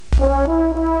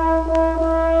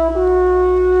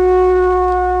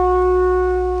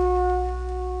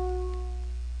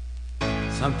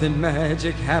Something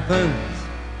magic happens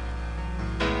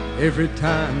every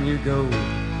time you go.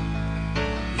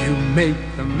 You make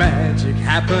the magic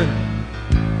happen.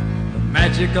 The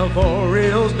magic of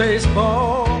Orioles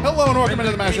baseball. Hello and welcome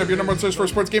into the Mashup, your number one source for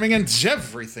sports gaming and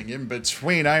everything in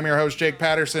between. I'm your host, Jake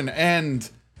Patterson, and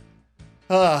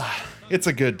it's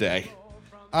a good day.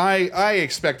 I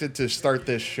expected to start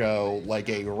this show like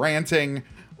a ranting,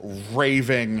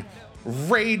 raving,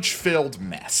 rage-filled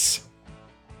mess.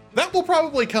 That will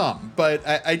probably come, but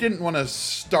I didn't want to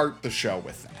start the show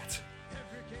with that.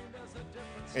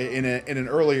 In an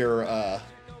earlier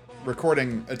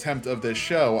recording attempt of this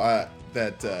show,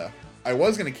 that I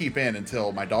was going to keep in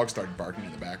until my dog started barking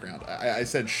in the background. I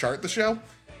said start the show,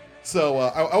 so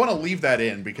I want to leave that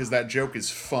in because that joke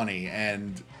is funny,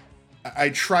 and I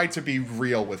try to be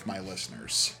real with my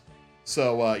listeners.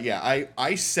 So yeah,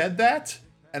 I said that,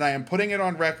 and I am putting it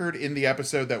on record in the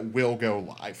episode that will go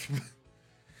live.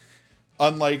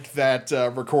 Unlike that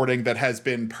recording that has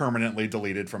been permanently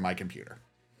deleted from my computer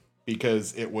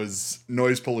because it was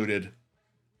noise polluted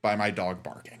by my dog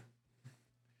barking.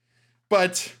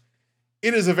 But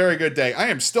it is a very good day. I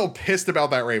am still pissed about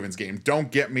that Ravens game.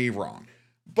 Don't get me wrong.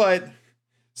 But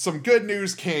some good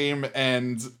news came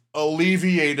and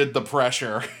alleviated the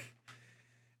pressure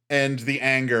and the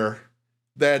anger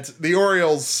that the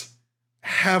Orioles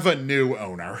have a new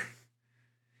owner.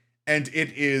 And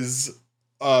it is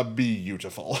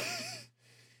beautiful.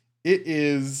 It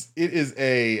is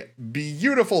a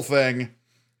beautiful thing,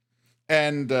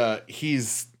 and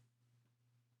he's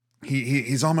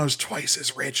almost twice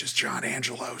as rich as John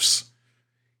Angelos.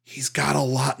 He's got a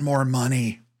lot more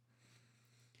money.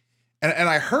 And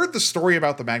I heard the story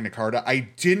about the Magna Carta. I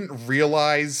didn't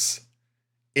realize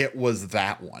it was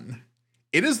that one.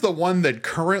 It is the one that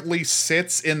currently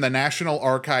sits in the National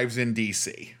Archives in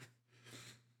DC.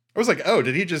 I was like, oh,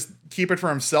 did he just keep it for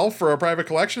himself for a private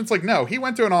collection? It's like, no, he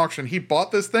went to an auction, he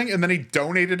bought this thing, and then he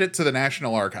donated it to the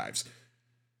National Archives.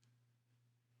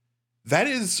 That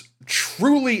is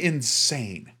truly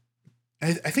insane.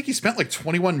 I think he spent like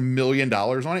 $21 million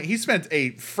on it. He spent a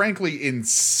frankly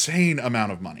insane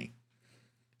amount of money.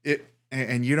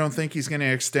 And you don't think he's going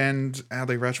to extend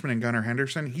Adley Rutschman and Gunnar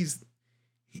Henderson? He's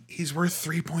worth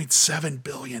 $3.7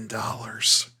 billion.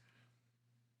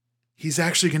 He's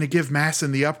actually going to give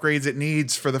Masson the upgrades it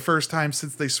needs for the first time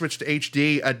since they switched to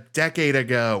HD a decade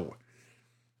ago.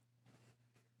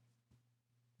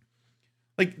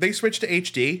 Like, they switched to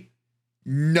HD,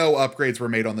 no upgrades were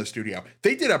made on the studio.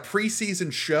 They did a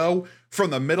preseason show from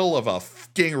the middle of a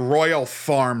fucking Royal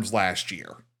Farms last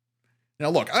year. Now,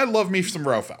 look, I love me some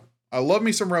Rofo.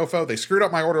 They screwed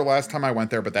up my order last time I went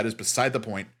there, but that is beside the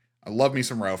point. I love me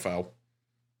some Rofo.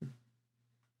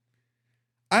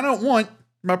 I don't want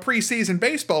my preseason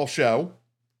baseball show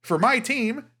for my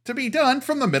team to be done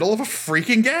from the middle of a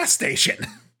freaking gas station.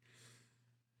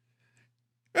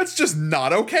 That's just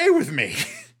not okay with me.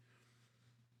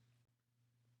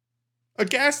 A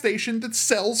gas station that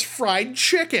sells fried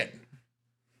chicken.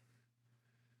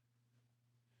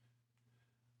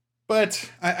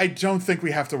 But I don't think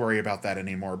we have to worry about that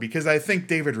anymore because I think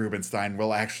David Rubenstein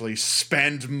will actually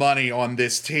spend money on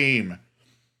this team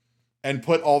and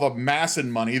put all the Masson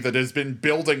money that has been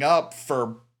building up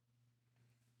for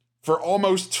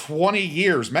almost 20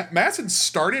 years. Masson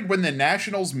started when the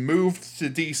Nationals moved to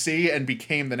DC and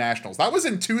became the Nationals. That was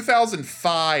in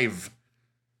 2005.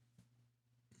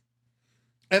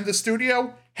 And the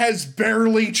studio has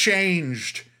barely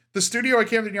changed. The studio at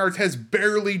Camden Yards has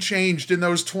barely changed in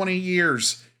those 20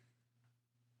 years.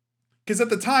 Because at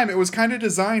the time, it was kind of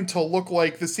designed to look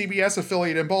like the CBS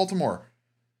affiliate in Baltimore.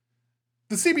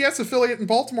 The CBS affiliate in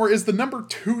Baltimore is the number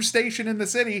 2 station in the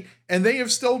city, and they have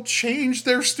still changed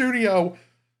their studio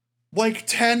like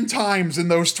 10 times in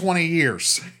those 20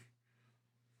 years.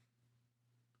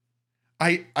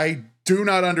 I do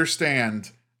not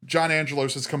understand John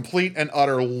Angelos' complete and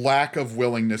utter lack of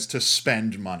willingness to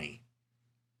spend money.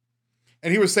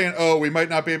 And he was saying, oh, we might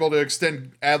not be able to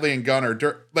extend Adley and Gunnar.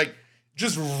 Like,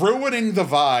 just ruining the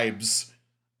vibes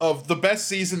of the best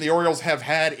season the Orioles have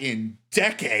had in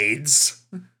decades.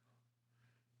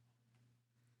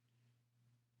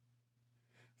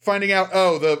 Finding out,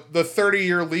 oh, the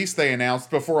 30-year lease they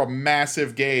announced before a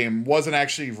massive game wasn't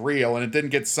actually real, and it didn't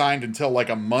get signed until like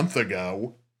a month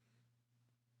ago.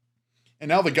 And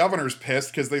now the governor's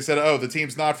pissed because they said, oh, the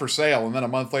team's not for sale, and then a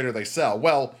month later they sell.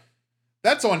 Well,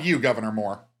 that's on you, Governor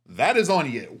Moore. That is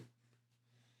on you.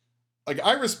 Like,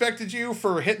 I respected you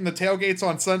for hitting the tailgates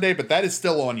on Sunday, but that is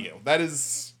still on you. That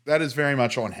is very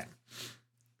much on him.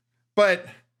 But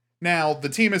Now, the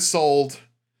team is sold.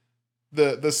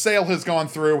 The sale has gone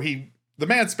through. The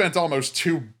man spent almost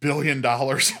 $2 billion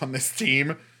on this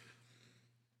team.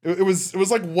 It was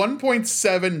like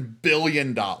 $1.7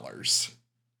 billion.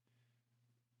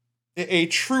 A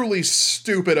truly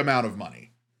stupid amount of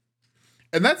money.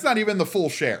 And that's not even the full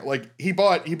share. Like, he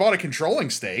bought a controlling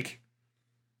stake.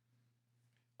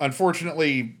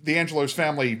 Unfortunately, the Angelos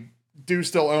family do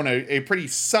still own a pretty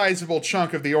sizable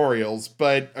chunk of the Orioles,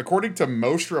 but according to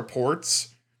most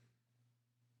reports,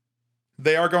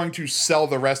 they are going to sell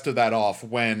the rest of that off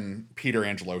when Peter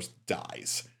Angelos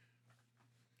dies.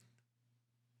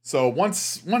 So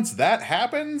once that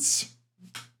happens,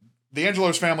 the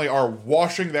Angelos family are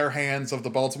washing their hands of the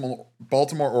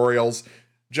Baltimore Orioles.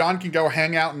 John can go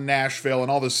hang out in Nashville, and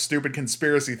all the stupid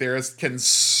conspiracy theorists can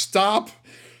stop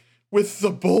with the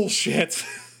bullshit.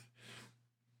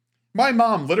 My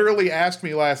mom literally asked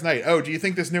me last night, "Oh, do you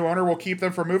think this new owner will keep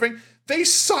them from moving?" They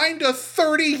signed a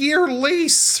 30-year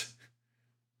lease.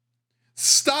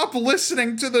 Stop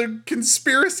listening to the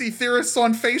conspiracy theorists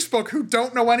on Facebook who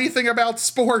don't know anything about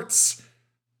sports.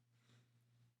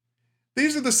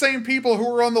 These are the same people who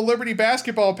were on the Liberty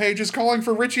basketball pages calling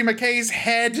for Richie McKay's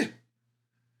head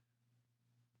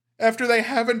after they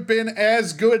haven't been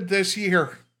as good this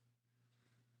year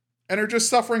and are just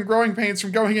suffering growing pains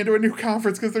from going into a new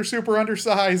conference because they're super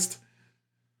undersized.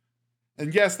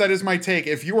 And yes, that is my take.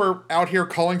 If you are out here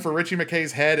calling for Richie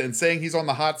McKay's head and saying he's on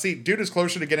the hot seat, dude is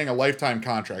closer to getting a lifetime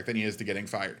contract than he is to getting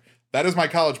fired. That is my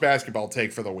college basketball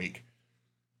take for the week.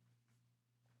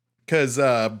 Because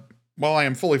while I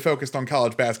am fully focused on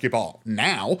college basketball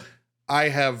now, I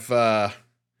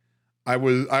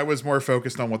was more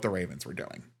focused on what the Ravens were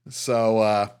doing.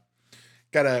 So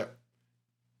gotta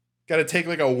take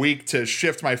like a week to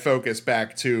shift my focus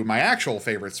back to my actual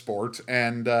favorite sport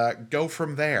and go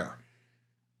from there.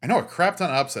 I know a crap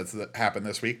ton of upsets that happened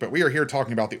this week, but we are here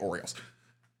talking about the Orioles.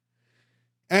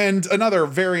 And another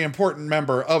very important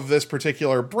member of this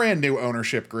particular brand new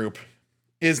ownership group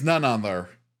is none other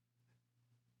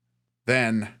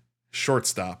than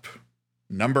shortstop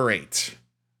number 8,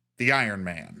 the Iron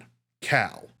Man,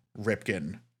 Cal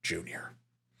Ripken Jr.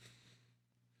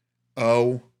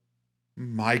 Oh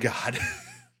my God.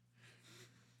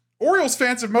 Orioles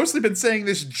fans have mostly been saying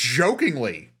this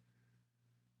jokingly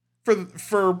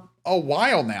for a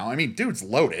while now. I mean, dude's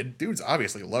loaded. Dude's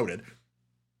obviously loaded.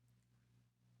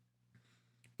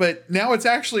 But now it's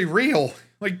actually real.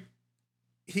 Like,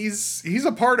 he's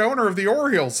a part owner of the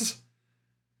Orioles.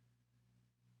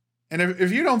 And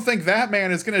if you don't think that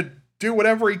man is going to do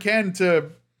whatever he can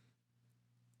to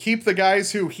keep the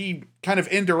guys who he kind of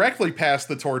indirectly passed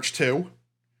the torch to,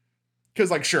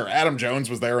 because, like, sure, Adam Jones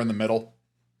was there in the middle.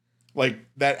 Like,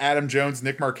 that Adam Jones,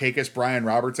 Nick Markakis, Brian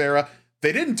Roberts era,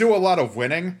 they didn't do a lot of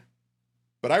winning,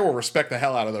 but I will respect the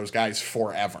hell out of those guys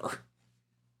forever.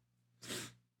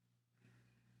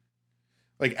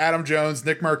 Like Adam Jones,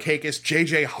 Nick Markakis,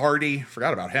 JJ Hardy,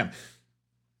 forgot about him.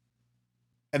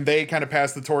 And they kind of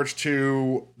passed the torch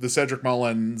to the Cedric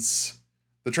Mullins,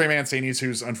 the Trey Mancinis,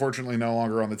 who's unfortunately no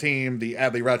longer on the team, the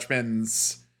Adley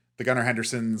Rutschmans, the Gunnar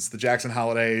Hendersons, the Jackson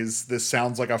Hollidays. This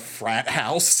sounds like a frat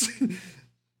house.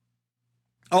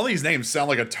 All these names sound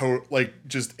like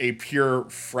just a pure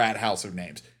frat house of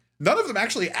names. None of them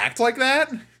actually act like that.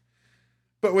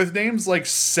 But with names like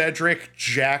Cedric,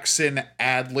 Jackson,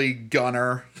 Adley,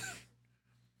 Gunnar,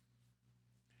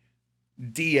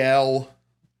 DL,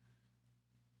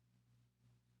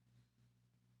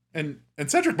 and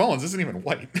Cedric Mullins isn't even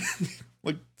white.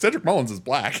 Like, Cedric Mullins is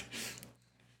black.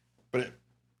 But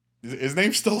his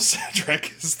name's still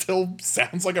Cedric. It still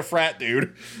sounds like a frat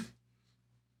dude.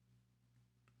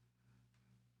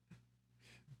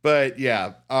 But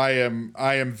yeah, I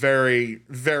am very,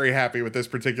 very happy with this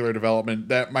particular development,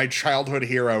 that my childhood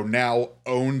hero now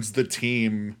owns the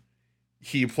team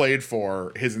he played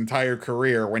for his entire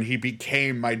career when he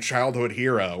became my childhood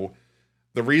hero.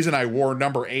 The reason I wore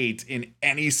number 8 in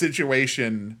any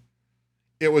situation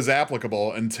it was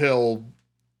applicable until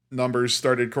numbers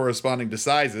started corresponding to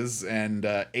sizes and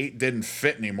 8 didn't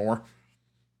fit anymore.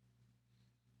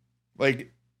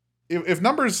 Like, if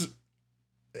numbers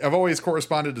have always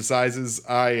corresponded to sizes,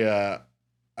 I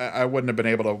wouldn't have been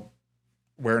able to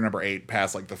wear number 8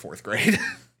 past like the 4th grade.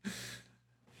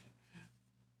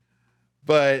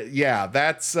 But yeah,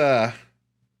 that's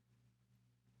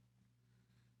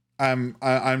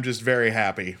I'm just very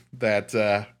happy that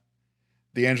the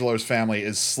Angelos family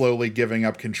is slowly giving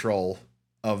up control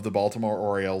of the Baltimore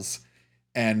Orioles,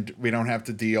 and we don't have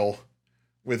to deal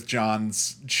with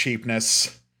John's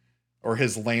cheapness or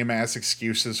his lame-ass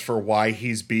excuses for why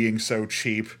he's being so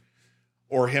cheap,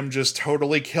 or him just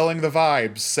totally killing the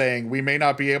vibes, saying we may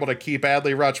not be able to keep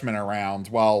Adley Rutschman around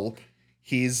while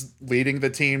he's leading the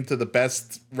team to the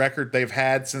best record they've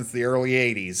had since the early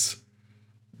 80s.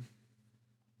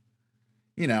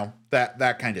 You know,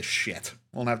 that kind of shit.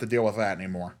 Won't have to deal with that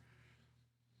anymore.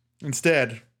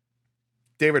 Instead,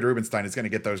 David Rubenstein is going to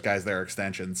get those guys their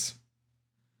extensions.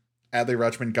 Adley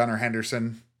Rutschman, Gunnar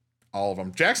Henderson, all of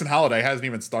them. Jackson Holliday hasn't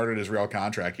even started his real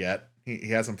contract yet. He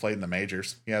hasn't played in the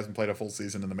majors. He hasn't played a full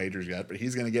season in the majors yet, but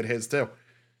he's going to get his too.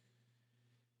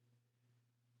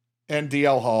 And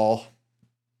DL Hall,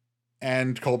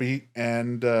 and Colby,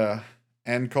 and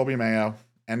Colby Mayo,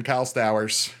 and Kyle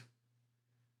Stowers,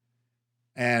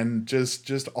 and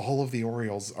just all of the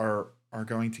Orioles are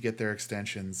going to get their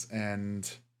extensions, and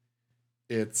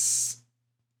it's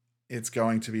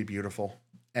going to be beautiful.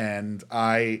 And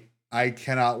I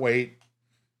cannot wait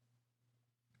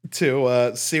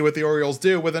to see what the Orioles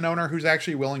do with an owner who's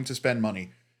actually willing to spend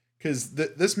money. Because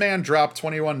this man dropped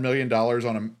 $21 million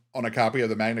on a copy of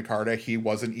the Magna Carta he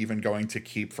wasn't even going to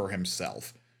keep for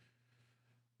himself.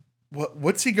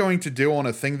 What's he going to do on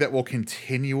a thing that will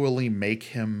continually make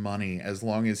him money as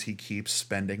long as he keeps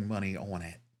spending money on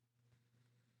it?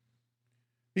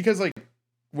 Because like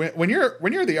when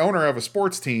you're the owner of a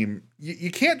sports team,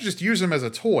 you can't just use them as a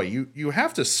toy. You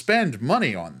have to spend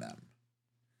money on them.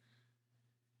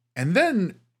 And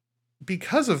then,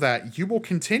 because of that, you will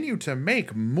continue to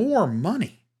make more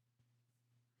money.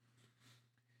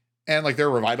 And like they're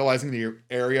revitalizing the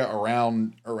area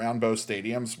around both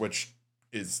stadiums, which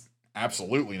is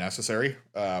absolutely necessary.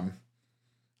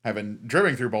 Having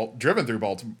driven through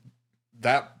Baltimore,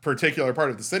 that particular part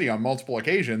of the city on multiple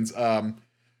occasions.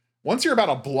 Once you're about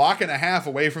a block and a half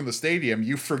away from the stadium,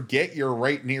 you forget you're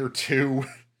right near two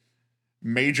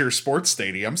major sports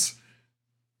stadiums.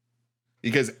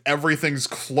 Because everything's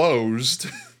closed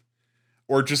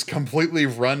or just completely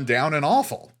run down and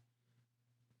awful.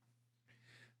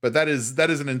 But that is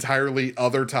an entirely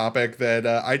other topic that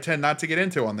I tend not to get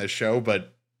into on this show,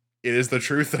 but it is the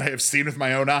truth that I have seen with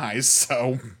my own eyes,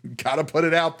 so gotta put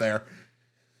it out there.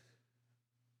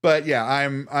 But yeah,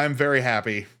 I'm very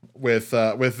happy with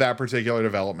that particular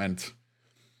development.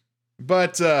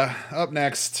 But up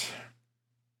next,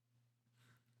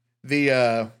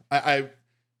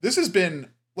 this has been,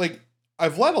 like,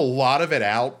 I've let a lot of it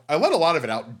out. I let a lot of it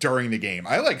out during the game.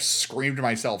 I, like, screamed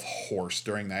myself hoarse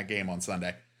during that game on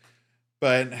Sunday.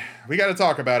 But we got to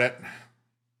talk about it.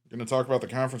 We're going to talk about the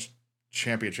conference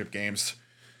championship games.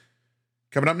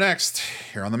 Coming up next,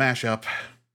 here on The Mashup.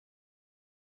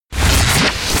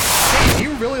 Hey, do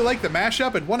you really like The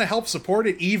Mashup and want to help support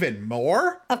it even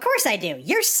more? Of course I do.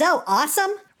 You're so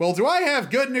awesome. Well, do I have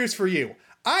good news for you?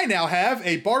 I now have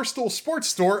a Barstool Sports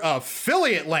Store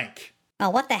affiliate link.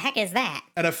 Oh, what the heck is that?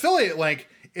 An affiliate link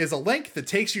is a link that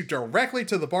takes you directly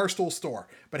to the Barstool store,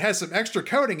 but has some extra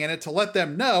coding in it to let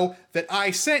them know that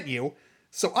I sent you,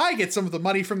 so I get some of the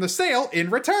money from the sale in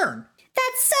return.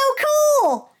 That's so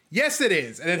cool! Yes, it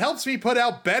is, and it helps me put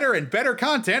out better and better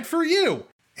content for you.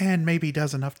 And maybe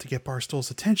does enough to get Barstool's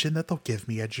attention that they'll give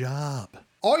me a job.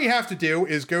 All you have to do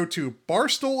is go to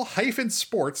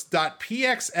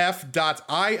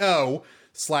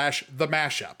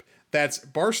barstool-sports.pxf.io/themashup. That's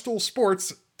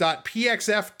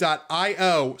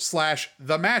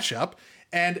barstoolsports.pxf.io/themashup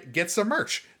and get some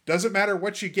merch. Doesn't matter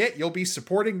what you get, you'll be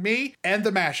supporting me and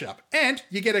the mashup. And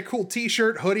you get a cool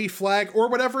t-shirt, hoodie, flag, or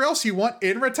whatever else you want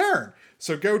in return.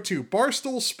 So go to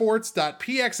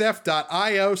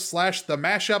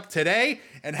barstoolsports.pxf.io/themashup today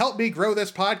and help me grow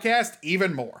this podcast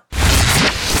even more.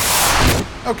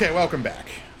 Okay, welcome back.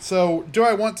 So, do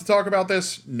I want to talk about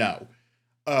this? No.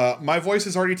 My voice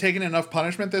has already taken enough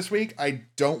punishment this week. I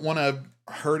don't want to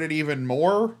hurt it even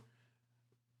more,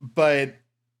 but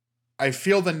I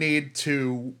feel the need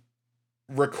to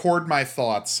record my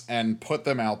thoughts and put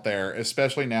them out there,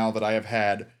 especially now that I have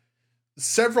had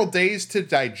several days to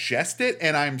digest it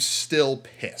and I'm still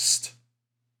pissed.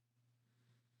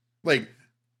 Like,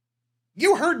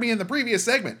 you heard me in the previous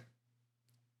segment.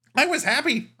 I was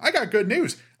happy. I got good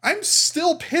news. I'm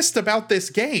still pissed about this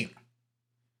game.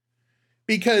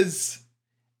 Because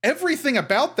everything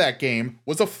about that game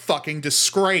was a fucking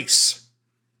disgrace.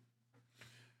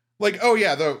 Like, oh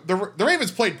yeah, the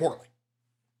Ravens played poorly.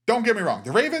 Don't get me wrong.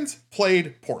 The Ravens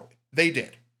played poorly. They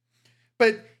did.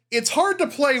 But it's hard to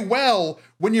play well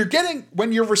when your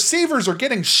receivers are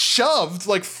getting shoved,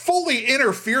 like fully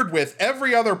interfered with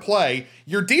every other play.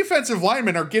 Your defensive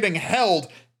linemen are getting held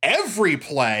every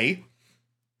play.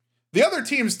 The other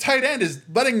team's tight end is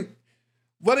letting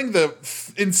the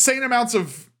insane amounts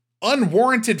of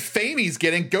unwarranted fame he's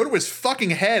getting go to his fucking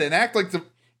head and act like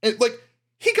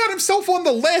he got himself on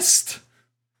the list.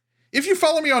 If you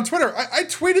follow me on Twitter, I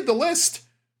tweeted the list.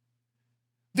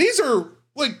 These are,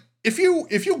 like, if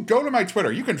you go to my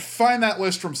Twitter, you can find that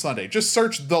list from Sunday. Just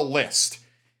search the list.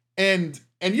 And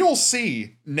you'll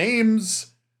see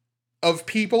names of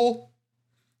people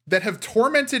that have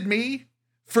tormented me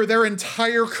for their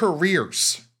entire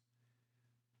careers.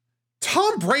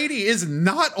 Tom Brady is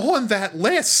not on that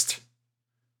list.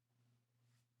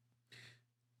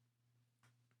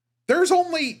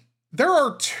 There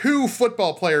are 2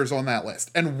 football players on that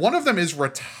list, and one of them is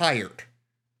retired.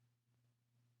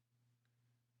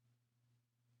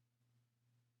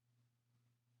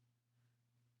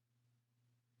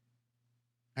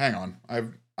 Hang on.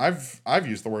 I've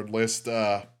used the word list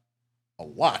a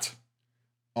lot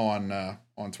on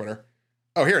Twitter.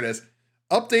 Oh, here it is.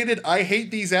 Updated I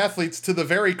hate these athletes to the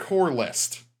very core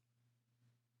list.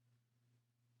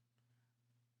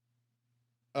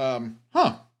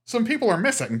 Some people are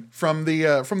missing from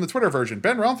the Twitter version.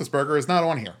 Ben Roethlisberger is not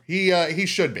on here. He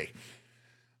should be.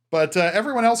 But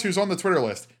everyone else who's on the Twitter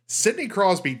list: Sidney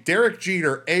Crosby, Derek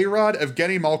Jeter, A-Rod,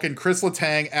 Evgeny Malkin, Chris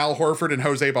Letang, Al Horford, and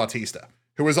Jose Bautista,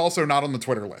 who is also not on the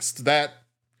Twitter list. That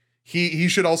he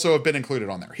should also have been included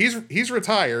on there. He's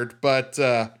retired, but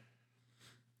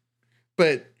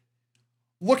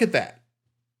look at that.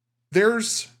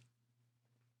 There's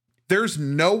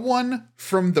no one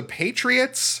from the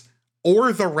Patriots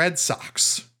or the Red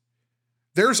Sox.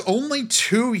 There's only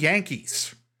 2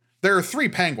 Yankees. There are 3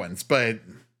 Penguins, but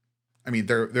I mean,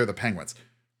 they're the Penguins.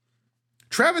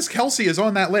 Travis Kelce is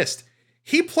on that list.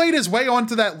 He played his way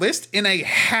onto that list in a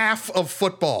half of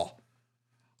football.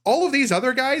 All of these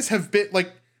other guys have been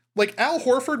like Al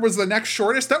Horford was the next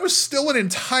shortest. That was still an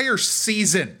entire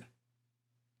season.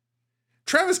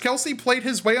 Travis Kelce played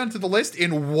his way onto the list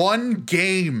in 1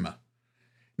 game.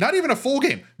 Not even a full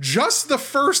game. Just the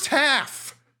first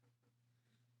half.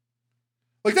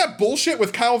 Like that bullshit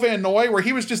with Kyle Van Noy where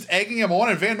he was just egging him on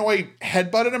and Van Noy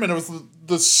headbutted him and it was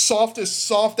the softest,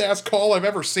 soft-ass call I've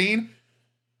ever seen.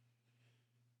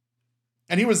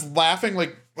 And he was laughing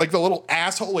like the little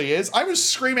asshole he is. I was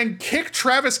screaming, kick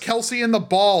Travis Kelce in the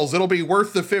balls. It'll be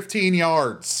worth the 15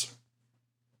 yards.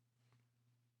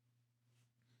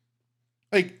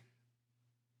 Like,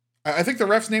 I think the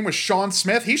ref's name was Sean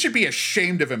Smith. He should be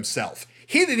ashamed of himself.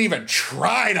 He didn't even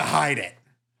try to hide it.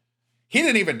 He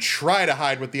didn't even try to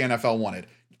hide what the NFL wanted.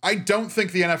 I don't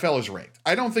think the NFL is rigged.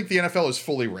 I don't think the NFL is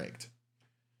fully rigged.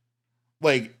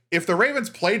 Like, if the Ravens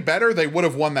played better, they would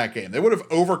have won that game. They would have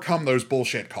overcome those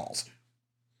bullshit calls.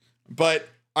 But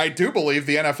I do believe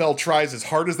the NFL tries as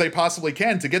hard as they possibly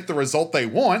can to get the result they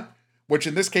want, which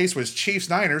in this case was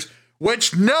Chiefs-Niners,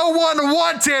 which no one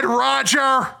wanted,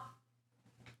 Roger!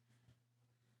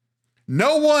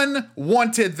 No one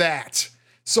wanted that.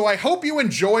 So I hope you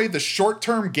enjoy the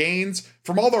short-term gains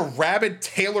from all the rabid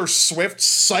Taylor Swift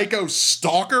psycho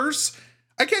stalkers.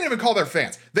 I can't even call their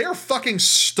fans. They are fucking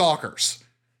stalkers.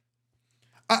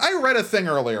 I read a thing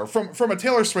earlier from a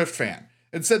Taylor Swift fan.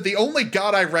 It said, the only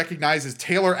god I recognize is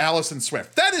Taylor Allison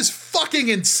Swift. That is fucking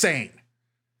insane.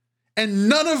 And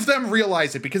none of them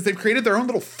realize it because they've created their own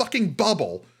little fucking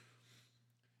bubble.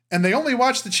 And they only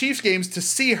watch the Chiefs games to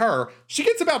see her. She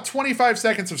gets about 25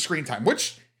 seconds of screen time,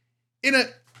 which in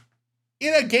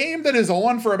a game that is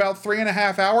on for about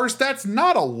 3.5 hours, that's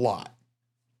not a lot.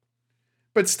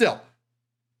 But still,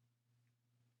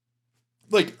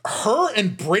 like, her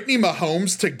and Brittany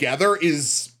Mahomes together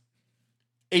is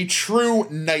a true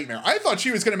nightmare. I thought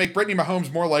she was going to make Brittany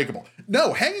Mahomes more likable.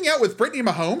 No, hanging out with Brittany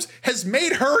Mahomes has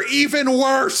made her even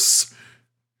worse.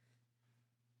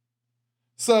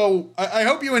 So I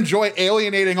hope you enjoy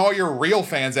alienating all your real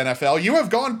fans, NFL. You have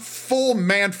gone full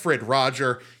Manfred,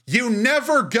 Roger. You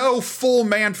never go full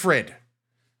Manfred.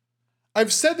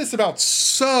 I've said this about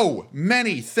so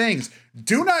many things.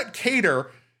 Do not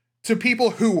cater to people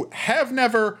who have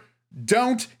never,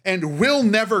 don't, and will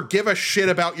never give a shit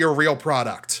about your real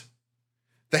product.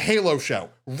 The Halo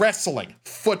Show, wrestling,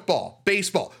 football,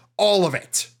 baseball, all of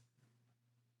it.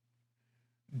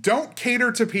 Don't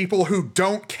cater to people who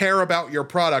don't care about your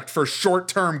product for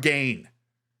short-term gain.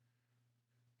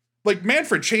 Like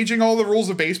Manfred changing all the rules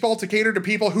of baseball to cater to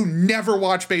people who never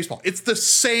watch baseball. It's the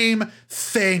same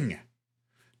thing.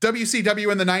 WCW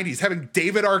in the 90s, having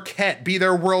David Arquette be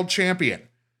their world champion.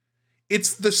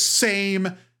 It's the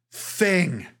same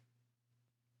thing.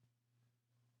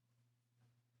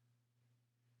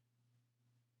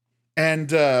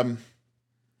 And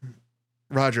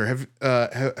Roger,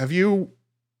 have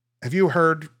you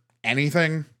heard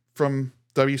anything from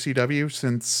WCW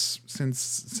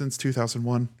since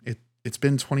 2001? It's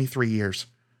been 23 years.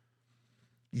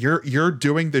 You're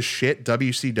doing the shit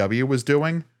WCW was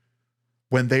doing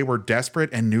when they were desperate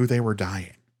and knew they were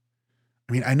dying.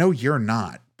 I mean, I know you're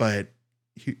not, but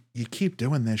you keep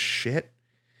doing this shit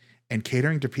and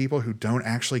catering to people who don't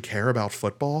actually care about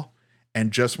football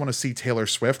and just want to see Taylor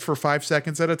Swift for 5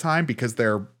 seconds at a time because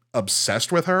they're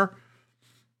obsessed with her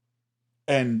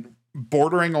and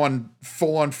bordering on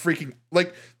full on freaking,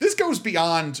 like, this goes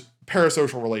beyond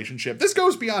parasocial relationship. This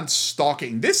goes beyond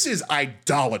stalking. This is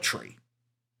idolatry.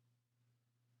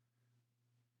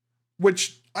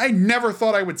 Which I never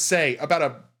thought I would say about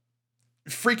a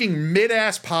freaking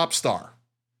mid-ass pop star.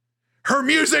 Her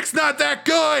music's not that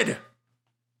good!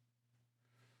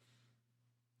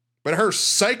 But her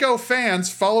psycho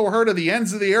fans follow her to the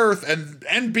ends of the earth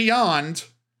and beyond.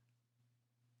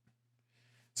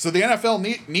 So the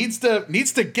NFL needs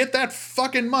to get that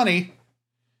fucking money.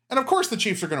 And of course the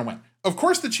Chiefs are going to win. Of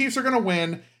course the Chiefs are going to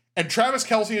win. And Travis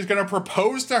Kelce is going to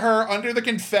propose to her under the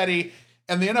confetti.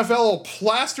 And the NFL will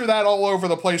plaster that all over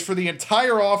the place for the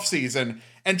entire offseason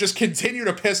and just continue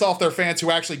to piss off their fans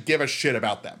who actually give a shit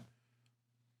about them.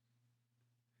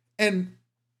 And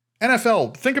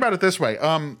NFL, think about it this way.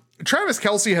 Travis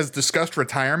Kelce has discussed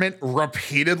retirement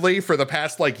repeatedly for the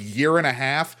past year and a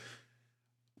half.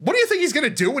 What do you think he's going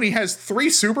to do when he has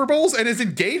 3 Super Bowls and is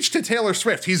engaged to Taylor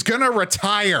Swift? He's going to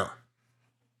retire.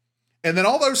 And then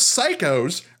all those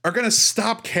psychos are going to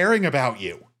stop caring about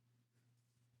you.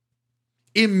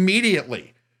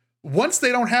 Immediately. Once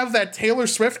they don't have that Taylor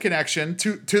Swift connection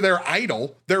to their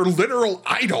idol, their literal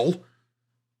idol,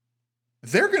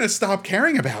 they're going to stop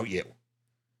caring about you.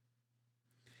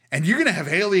 And you're going to have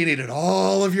alienated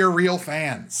all of your real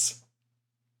fans.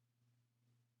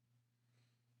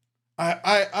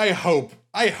 I hope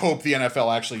the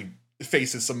NFL actually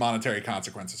faces some monetary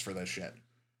consequences for this shit.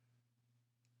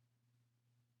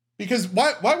 Because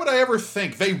why would I ever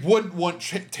think they wouldn't want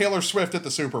Taylor Swift at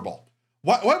the Super Bowl?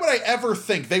 Why would I ever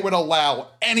think they would allow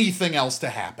anything else to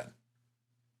happen?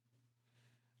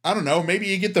 I don't know, maybe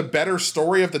you get the better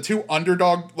story of the two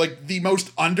underdog, the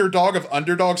most underdog of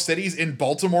underdog cities in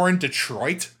Baltimore and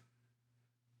Detroit.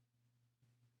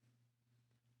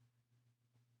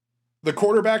 The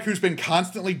quarterback who's been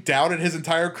constantly doubted his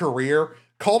entire career,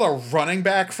 called a running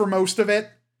back for most of it,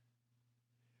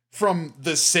 from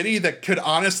the city that could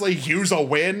honestly use a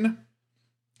win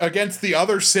against the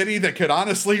other city that could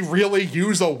honestly really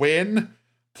use a win,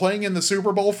 playing in the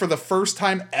Super Bowl for the first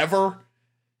time ever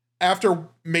after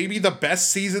maybe the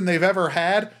best season they've ever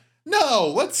had. No,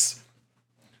 let's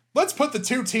put the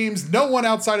two teams no one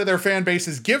outside of their fan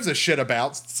bases gives a shit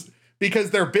about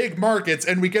because they're big markets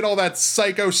and we get all that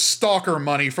psycho stalker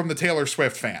money from the Taylor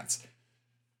Swift fans.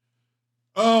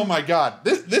 Oh my God.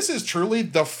 This is truly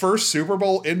the first Super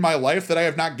Bowl in my life that I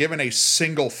have not given a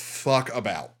single fuck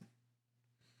about.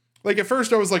 At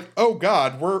first I was like, oh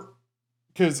God,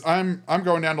 because I'm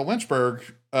going down to Lynchburg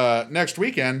next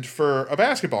weekend for a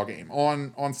basketball game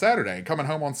on Saturday, coming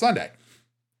home on Sunday.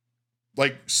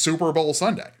 Super Bowl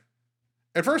Sunday.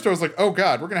 At first I was like, oh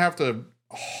God, we're going to have to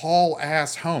haul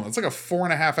ass home. It's a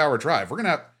 4.5 hour drive. We're going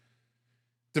to have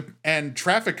to, and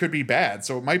traffic could be bad,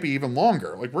 so it might be even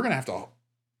longer. We're going to have to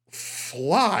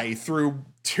fly through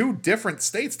 2 different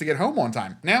states to get home on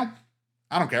time. Now,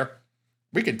 I don't care.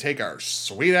 We can take our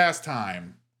sweet ass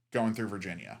time going through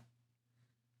Virginia.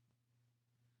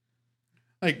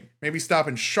 Maybe stop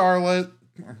in Charlottesville,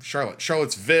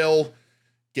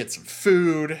 get some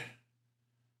food,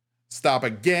 stop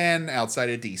again outside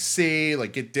of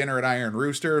DC, get dinner at Iron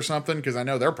Rooster or something, because I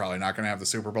know they're probably not going to have the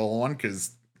Super Bowl on,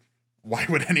 because why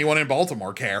would anyone in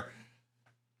Baltimore care?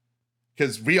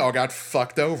 Because we all got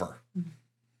fucked over.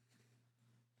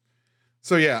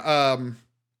 So yeah,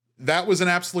 that was an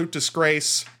absolute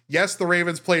disgrace. Yes, the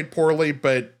Ravens played poorly,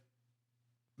 but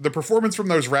the performance from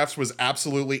those refs was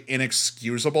absolutely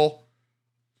inexcusable.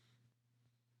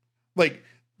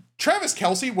 Travis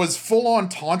Kelce was full on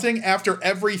taunting after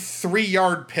every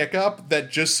 3-yard pickup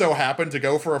that just so happened to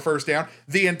go for a first down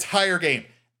the entire game.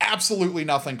 Absolutely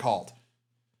nothing called.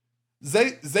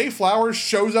 Zay Flowers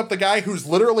shows up the guy who's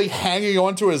literally hanging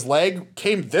onto his leg,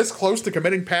 came this close to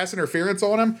committing pass interference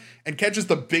on him, and catches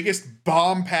the biggest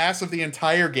bomb pass of the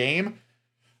entire game.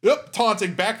 Yep,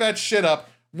 taunting, back that shit up.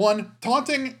 1,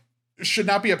 taunting should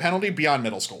not be a penalty beyond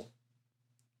middle school.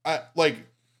 I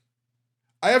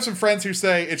have some friends who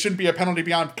say it shouldn't be a penalty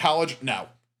beyond college. No,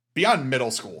 beyond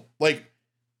middle school.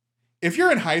 If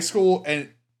you're in high school and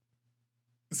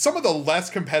some of the less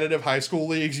competitive high school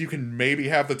leagues, you can maybe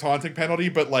have the taunting penalty,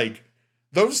 but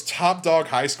those top dog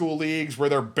high school leagues where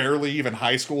they're barely even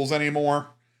high schools anymore,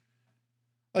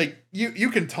 you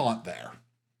can taunt there.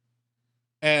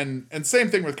 And same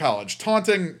thing with college.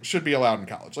 Taunting should be allowed in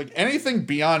college. Anything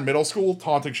beyond middle school,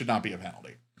 taunting should not be a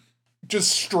penalty.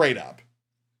 Just straight up.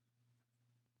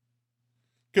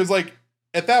 Because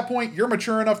at that point, you're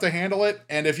mature enough to handle it,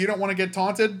 and if you don't want to get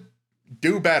taunted,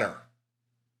 do better.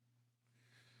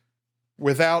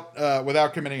 Without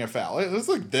committing a foul. It was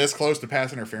like this close to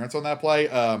pass interference on that play.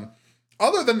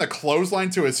 Other than the clothesline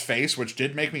to his face, which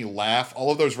did make me laugh,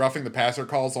 all of those roughing the passer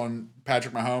calls on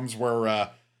Patrick Mahomes were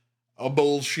a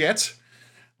bullshit.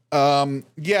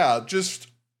 Yeah, just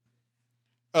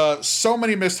so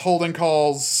many missed holding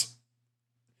calls.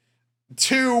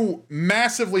 2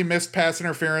 massively missed pass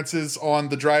interferences on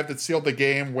the drive that sealed the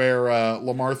game where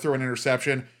Lamar threw an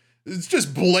interception. It's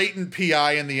just blatant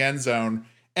PI in the end zone.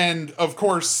 And, of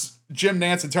course, Jim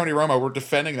Nantz and Tony Romo were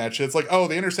defending that shit. It's like, oh,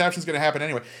 the interception's going to happen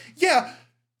anyway. Yeah,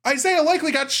 Isaiah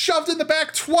Likely got shoved in the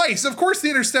back twice. Of course the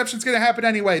interception's going to happen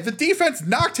anyway. The defense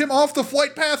knocked him off the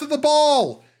flight path of the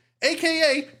ball,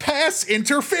 a.k.a. pass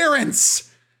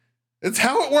interference. It's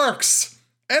how it works.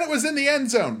 And it was in the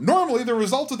end zone. Normally, the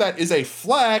result of that is a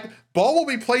flag. Ball will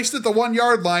be placed at the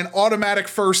 1-yard line, automatic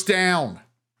first down.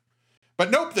 But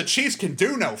nope, the Chiefs can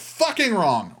do no fucking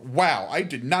wrong. Wow, I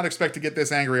did not expect to get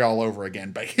this angry all over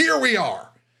again, but here we are.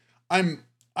 I'm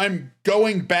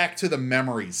going back to the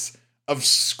memories of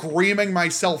screaming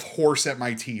myself hoarse at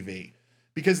my TV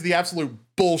because of the absolute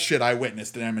bullshit I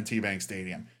witnessed at M&T Bank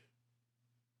Stadium.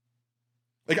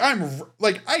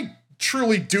 I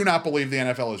truly do not believe the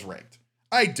NFL is rigged.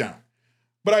 I don't.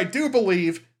 But I do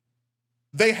believe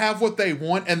they have what they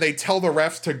want and they tell the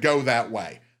refs to go that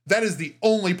way. That is the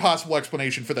only possible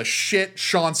explanation for the shit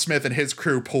Sean Smith and his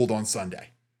crew pulled on Sunday.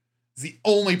 It's the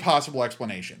only possible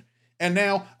explanation. And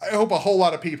now, I hope a whole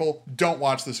lot of people don't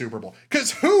watch the Super Bowl.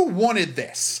 Because who wanted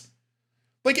this?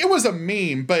 Like, it was a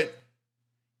meme, but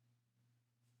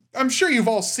I'm sure you've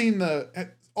all seen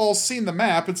the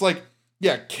map. It's like,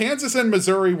 yeah, Kansas and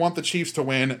Missouri want the Chiefs to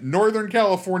win. Northern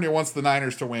California wants the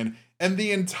Niners to win. And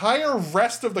the entire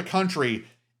rest of the country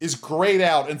is grayed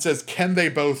out and says, can they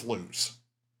both lose?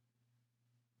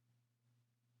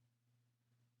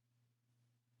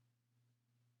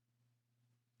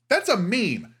 That's a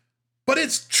meme, but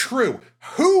it's true.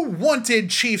 Who wanted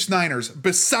Chiefs Niners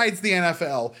besides the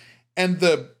NFL and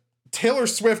the Taylor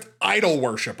Swift idol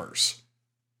worshippers?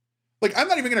 Like, I'm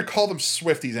not even going to call them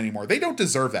Swifties anymore. They don't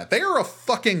deserve that. They are a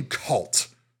fucking cult.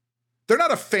 They're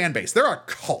not a fan base. They're a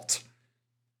cult.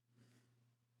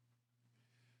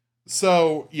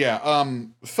 So, yeah,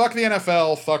 fuck the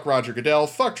NFL, fuck Roger Goodell,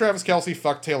 fuck Travis Kelce,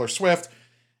 fuck Taylor Swift,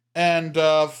 and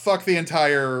fuck the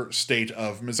entire state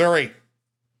of Missouri.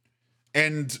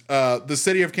 And the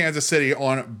city of Kansas City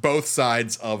on both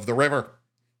sides of the river.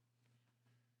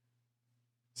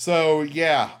 So,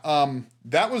 yeah,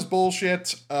 that was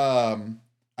bullshit. I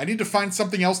need to find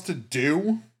something else to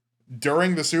do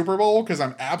during the Super Bowl because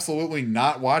I'm absolutely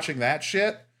not watching that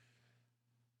shit.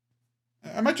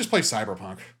 I might just play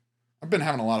Cyberpunk. I've been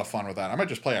having a lot of fun with that. I might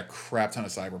just play a crap ton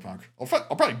of Cyberpunk. I'll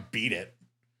probably beat it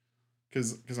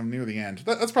because I'm near the end.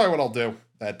 That's probably what I'll do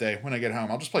that day when I get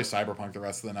home. I'll just play Cyberpunk the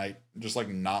rest of the night and just like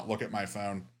not look at my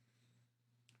phone.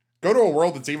 Go to a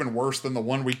world that's even worse than the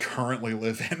one we currently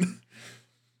live in.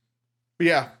 But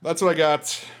yeah, that's what I got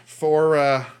for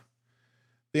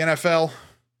the NFL.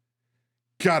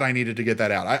 God, I needed to get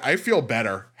that out. I feel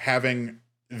better having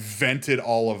vented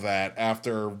all of that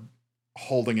after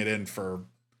holding it in for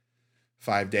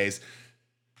 5 days.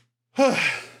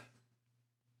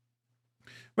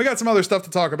 We got some other stuff to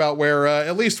talk about where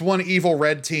at least one evil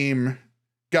red team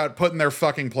got put in their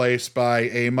fucking place by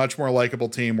a much more likable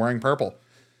team wearing purple.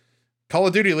 Call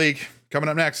of Duty League coming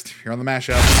up next here on the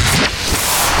Mashup.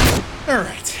 All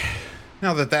right.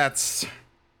 Now that that's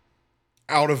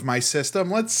out of my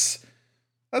system, let's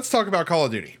talk about Call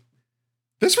of Duty.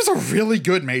 This was a really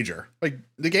good major. Like,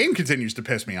 the game continues to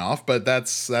piss me off, but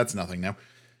that's nothing new.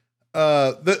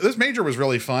 This major was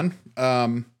really fun.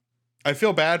 I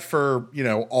feel bad for,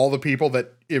 all the people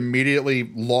that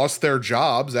immediately lost their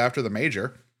jobs after the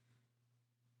major.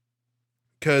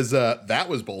 Because that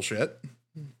was bullshit.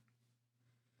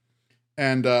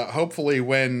 And hopefully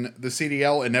when the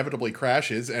CDL inevitably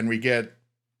crashes and we get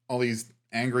all these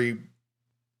angry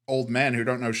old men who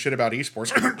don't know shit about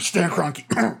esports, Stan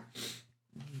Kroenke,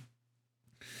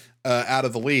 out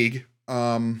of the league,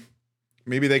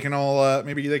 maybe they can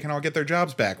all get their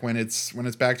jobs back when it's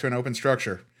back to an open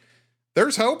structure.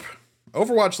 There's hope.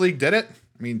 Overwatch League did it.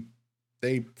 I mean,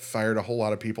 they fired a whole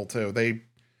lot of people too. They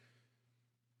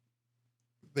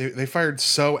fired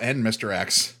So and Mr.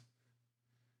 X,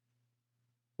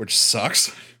 which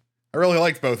sucks. I really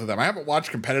liked both of them. I haven't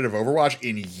watched competitive Overwatch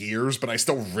in years, but I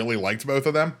still really liked both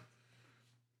of them.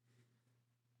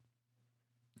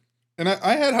 And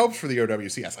I had hopes for the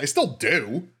OWCS. I still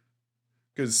do,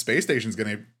 because Space Station's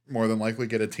going to more than likely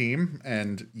get a team,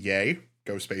 and yay,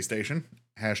 go Space Station.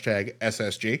 Hashtag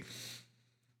SSG.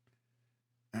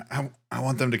 I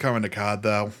want them to come into COD,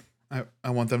 though. I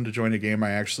want them to join a game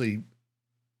I actually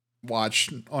watch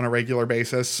on a regular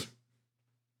basis.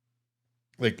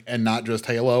 Like, and not just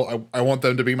Halo. I want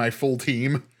them to be my full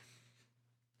team.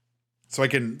 So I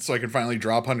can finally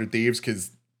drop 100 Thieves,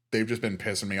 because they've just been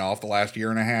pissing me off the last year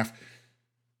and a half.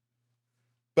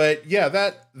 But yeah,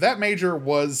 that major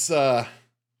was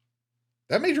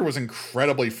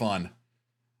incredibly fun.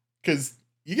 Because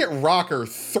you get Rocker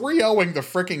 3-0ing the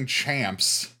freaking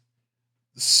champs.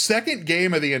 Second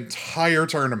game of the entire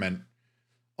tournament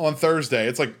on Thursday.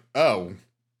 It's like, oh,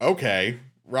 okay.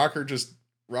 Rocker just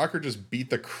beat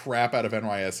the crap out of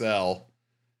NYSL,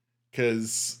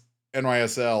 because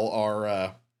NYSL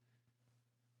are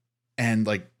and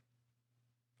like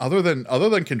other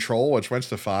than Control, which went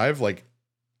to 5, like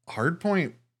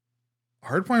Hardpoint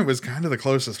was kind of the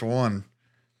closest one,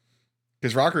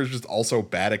 because Rocker is just also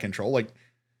bad at Control. Like,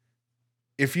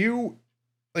 if you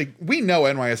like, we know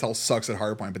NYSL sucks at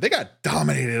Hardpoint, but they got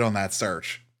dominated on that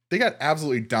search. They got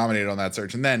absolutely dominated on that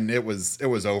search, and then it was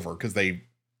over, because they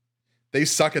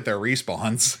suck at their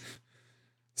respawns.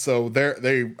 So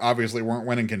they obviously weren't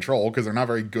winning Control, because they're not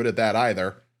very good at that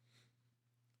either.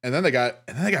 And then they got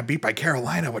beat by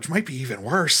Carolina, which might be even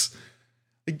worse.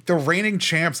 Like, the reigning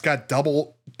champs got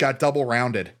double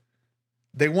rounded.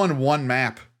 They won 1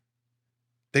 map.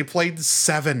 They played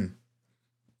 7.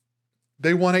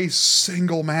 They won a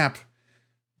single map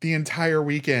the entire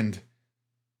weekend.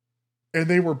 And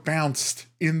they were bounced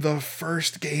in the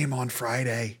first game on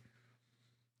Friday.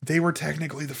 They were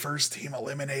technically the first team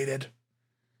eliminated.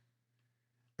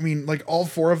 I mean, like, all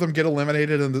 4 of them get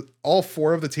eliminated, and all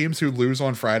 4 of the teams who lose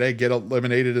on Friday get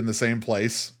eliminated in the same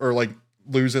place, or like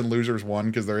lose in losers 1,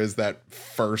 because there is that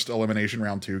first elimination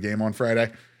round 2 game on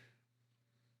Friday,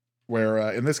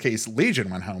 where in this case Legion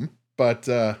went home. But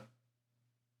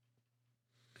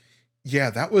yeah,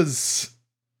 that was,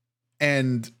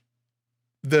 and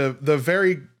the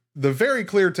very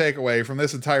clear takeaway from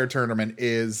this entire tournament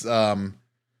is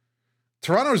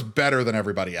Toronto's better than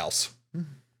everybody else.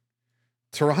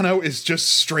 Toronto is just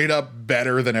straight up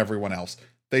better than everyone else.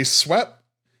 They swept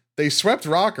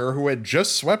Rocker, who had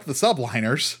just swept the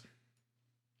Subliners.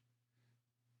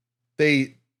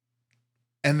 They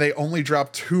only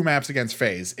dropped 2 maps against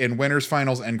FaZe in winners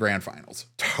finals and grand finals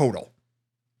total.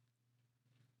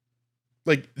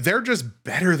 Like, they're just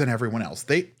better than everyone else.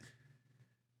 They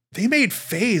made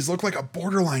FaZe look like a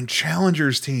borderline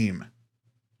challengers team.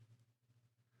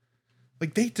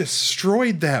 Like, they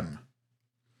destroyed them.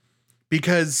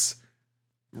 Because,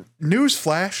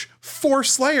 newsflash, 4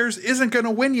 Slayers isn't going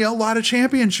to win you a lot of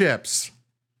championships.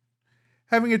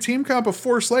 Having a team comp of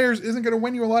 4 Slayers isn't going to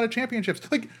win you a lot of championships.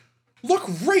 Like, look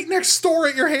right next door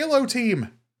at your Halo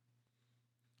team.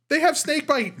 They have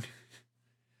Snakebite.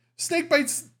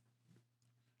 Snakebite's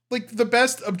like the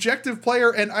best objective player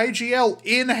and IGL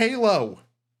in Halo.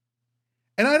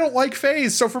 And I don't like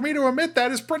FaZe, so for me to admit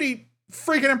that is pretty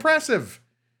freaking impressive.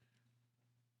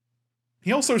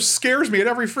 He also scares me at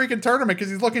every freaking tournament, because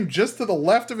he's looking just to the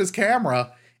left of his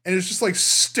camera and is just like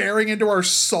staring into our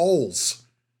souls.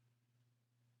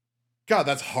 God,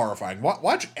 that's horrifying.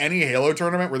 Watch any Halo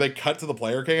tournament where they cut to the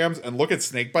player cams and look at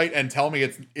Snakebite and tell me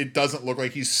it doesn't look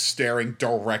like he's staring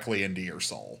directly into your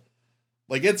soul.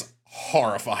 Like, it's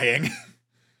horrifying.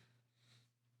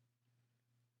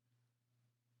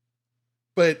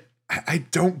 But I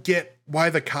don't get why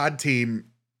the COD team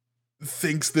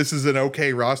thinks this is an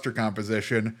okay roster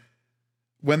composition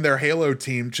when their Halo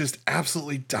team just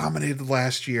absolutely dominated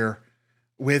last year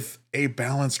with a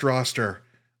balanced roster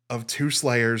of 2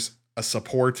 Slayers, a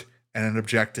support, and an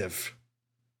objective.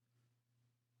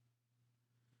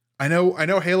 I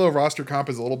know Halo roster comp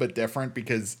is a little bit different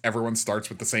because everyone starts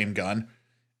with the same gun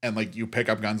and like you pick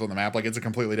up guns on the map. Like, it's a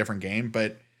completely different game,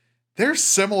 but they're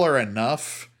similar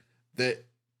enough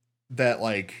that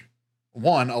like,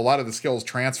 one, a lot of the skills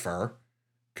transfer,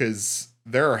 because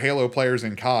there are Halo players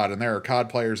in COD and there are COD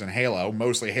players in Halo,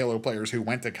 mostly Halo players who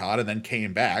went to COD and then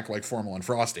came back, like Formal and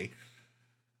Frosty.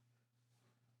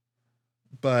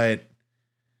 But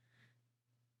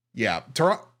yeah,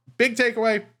 big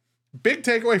takeaway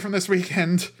from this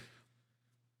weekend.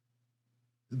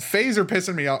 Thieves are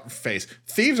pissing me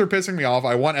off.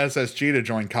 I want SSG to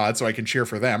join COD so I can cheer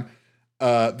for them.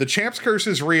 The Champs Curse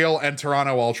is real, and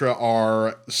Toronto Ultra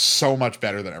are so much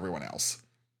better than everyone else.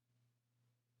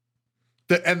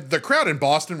 The crowd in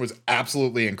Boston was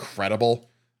absolutely incredible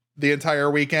the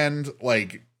entire weekend.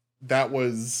 Like, that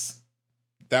was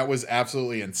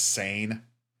absolutely insane.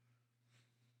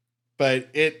 But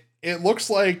it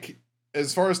looks like,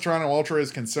 as far as Toronto Ultra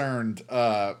is concerned,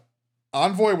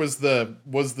 Envoy was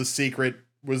the secret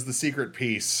was the secret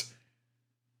piece.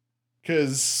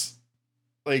 Because,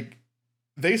 like,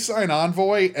 they sign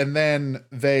Envoy, and then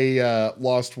they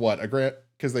lost what?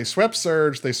 Because they swept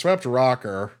Surge, they swept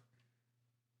Rocker.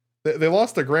 They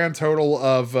lost a grand total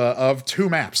of 2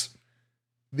 maps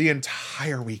the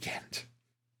entire weekend.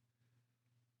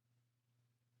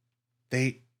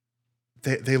 They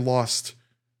lost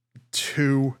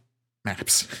 2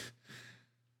 maps.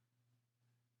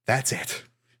 That's it.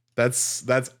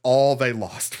 That's all they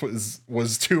lost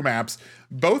was 2 maps.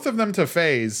 Both of them to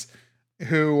FaZe,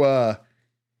 who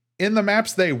in the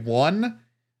maps they won,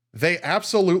 they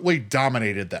absolutely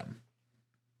dominated them.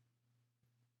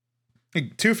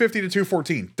 250 to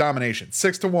 214, domination.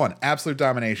 6-1, absolute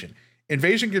domination.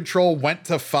 Invasion Control went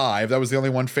to 5. That was the only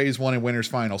one FaZe won in Winners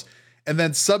Finals. And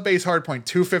then Subbase Hardpoint,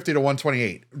 250 to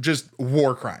 128. Just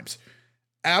war crimes.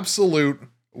 Absolute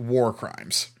war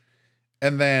crimes.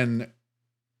 And then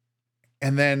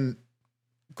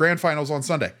Grand Finals on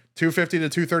Sunday, 250 to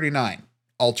 239.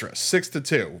 Ultra,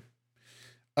 6-2.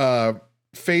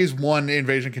 FaZe won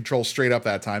Invasion Control straight up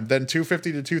that time. Then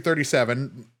 250 to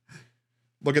 237.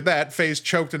 Look at that. FaZe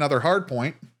choked another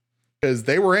Hardpoint because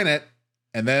they were in it,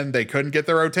 and then they couldn't get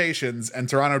their rotations, and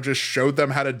Toronto just showed them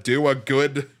how to do a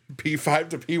good P5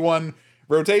 to P1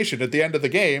 rotation at the end of the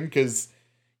game because,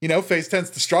 FaZe tends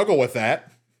to struggle with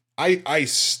that. I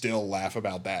still laugh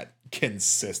about that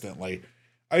consistently.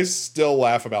 I still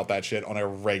laugh about that shit on a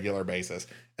regular basis.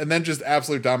 And then just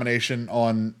absolute domination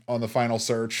on the final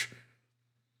search.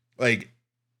 Like,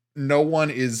 no one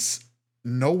is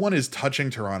touching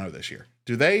Toronto this year.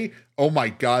 Do they? Oh my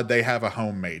God, they have a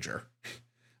home major.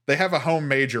 They have a home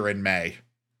major in May.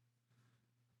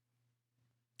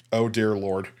 Oh dear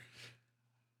Lord.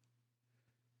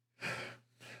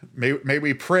 May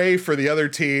we pray for the other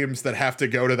teams that have to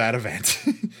go to that event.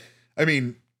 I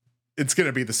mean, it's going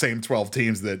to be the same 12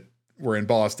 teams that were in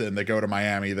Boston that go to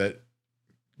Miami, that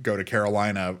go to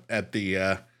Carolina at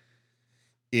the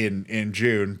in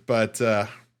June. But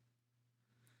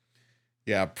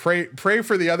yeah, pray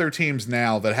for the other teams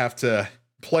now that have to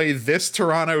play this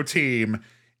Toronto team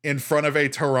in front of a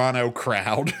Toronto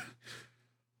crowd.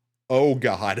 Oh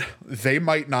God, they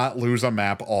might not lose a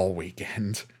map all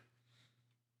weekend.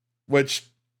 Which,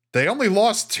 they only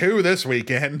lost 2 this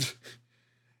weekend.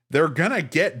 They're gonna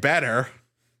get better.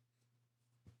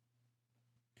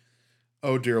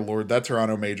 Oh dear Lord, that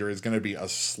Toronto major is gonna be a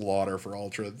slaughter for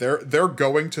Ultra. They're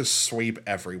going to sweep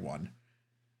everyone.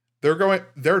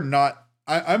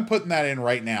 I'm putting that in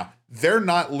right now. They're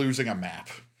not losing a map.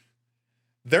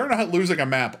 They're not losing a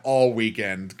map all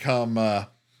weekend. Come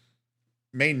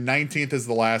May 19th is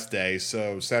the last day,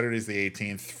 so Saturday's the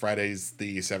 18th, Friday's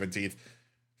the 17th.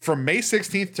 From May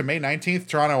 16th to May 19th,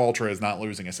 Toronto Ultra is not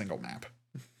losing a single map.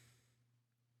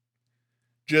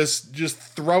 Just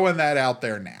throwing that out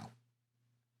there now.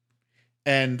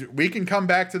 And we can come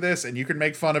back to this, and you can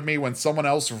make fun of me when someone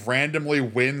else randomly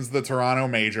wins the Toronto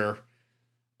major.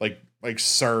 Like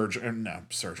Surge. No,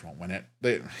 Surge won't win it.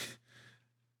 They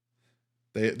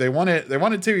won it. They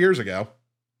won it 2 years ago.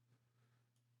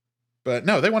 But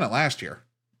no, they won it last year.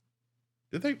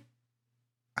 Did they?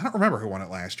 I don't remember who won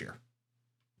it last year.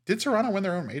 Did Toronto win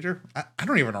their own major? I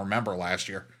don't even remember last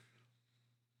year.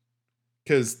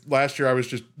 Because last year I was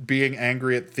just being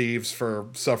angry at Thieves for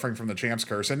suffering from the Champs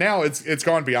Curse. And now it's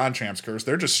gone beyond Champs Curse.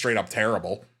 They're just straight up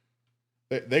terrible.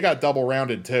 They got double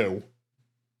rounded too.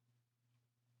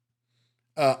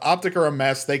 Optic are a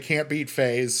mess. They can't beat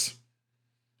FaZe.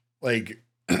 Like,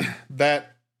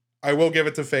 that, I will give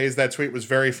it to FaZe. That tweet was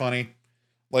very funny.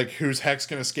 Like, who's Hex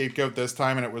gonna scapegoat this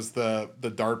time? And it was the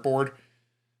dartboard.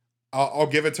 I'll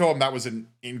give it to him. That was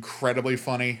incredibly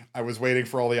funny. I was waiting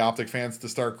for all the Optic fans to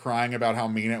start crying about how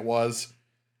mean it was.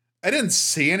 I didn't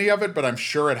see any of it, but I'm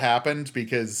sure it happened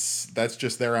because that's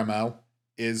just their MO,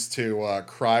 is to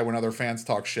cry when other fans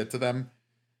talk shit to them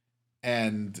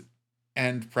and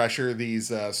pressure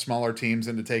these smaller teams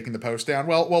into taking the post down.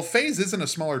 Well, FaZe isn't a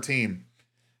smaller team.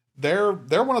 They're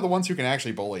one of the ones who can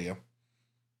actually bully you.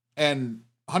 And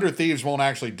 100 Thieves won't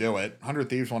actually do it. 100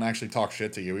 Thieves won't actually talk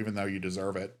shit to you, even though you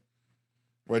deserve it.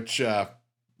 Which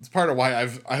is part of why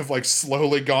I've like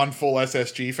slowly gone full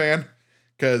SSG fan,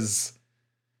 because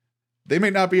they may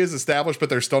not be as established, but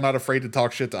they're still not afraid to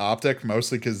talk shit to Optic,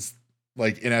 mostly because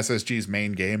like in SSG's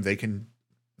main game they can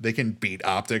beat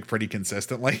Optic pretty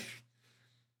consistently.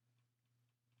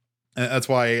 And that's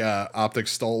why Optic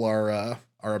stole our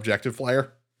objective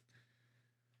player.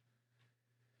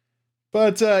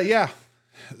 But yeah,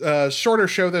 shorter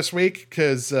show this week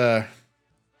because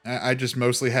I just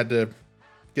mostly had to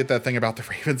get that thing about the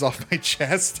Ravens off my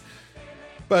chest.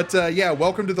 But yeah,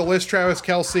 welcome to the list, Travis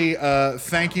Kelsey.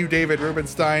 Thank you, David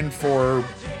Rubenstein, for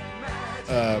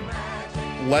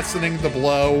lessening the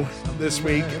blow this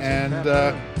week. And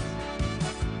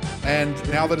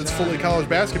now that it's fully college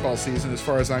basketball season, as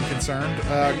far as I'm concerned,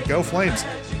 go Flames.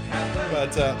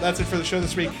 But that's it for the show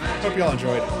this week. Hope you all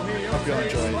enjoyed. Hope you all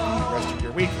enjoy the rest of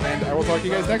your week. And I will talk to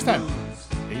you guys next time.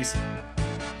 Peace.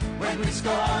 When we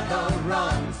score the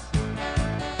runs,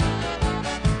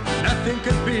 nothing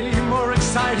could be more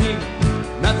exciting,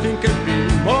 nothing could be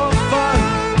more fun.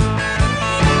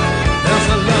 There's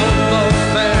a love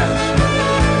affair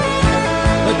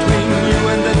between you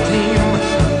and the team.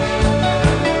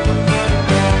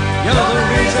 You're the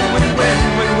reason we win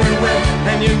when we win,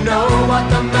 and you know what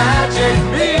the magic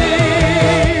means.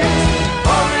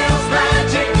 Orioles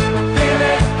magic, feel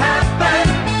it happen.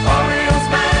 Orioles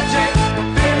magic,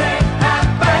 feel it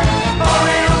happen.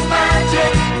 Orioles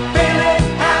magic, feel it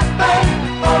happen.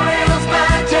 Orioles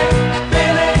magic,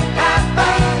 feel it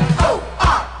happen.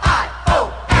 O-R-I-O-L-E-S.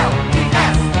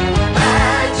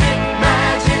 Magic,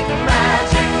 magic,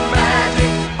 magic,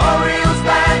 magic. Orioles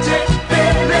magic,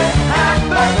 feel it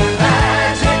happen.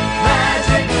 Magic,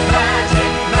 magic, magic,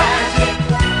 magic.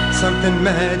 Something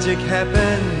magic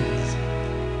happened.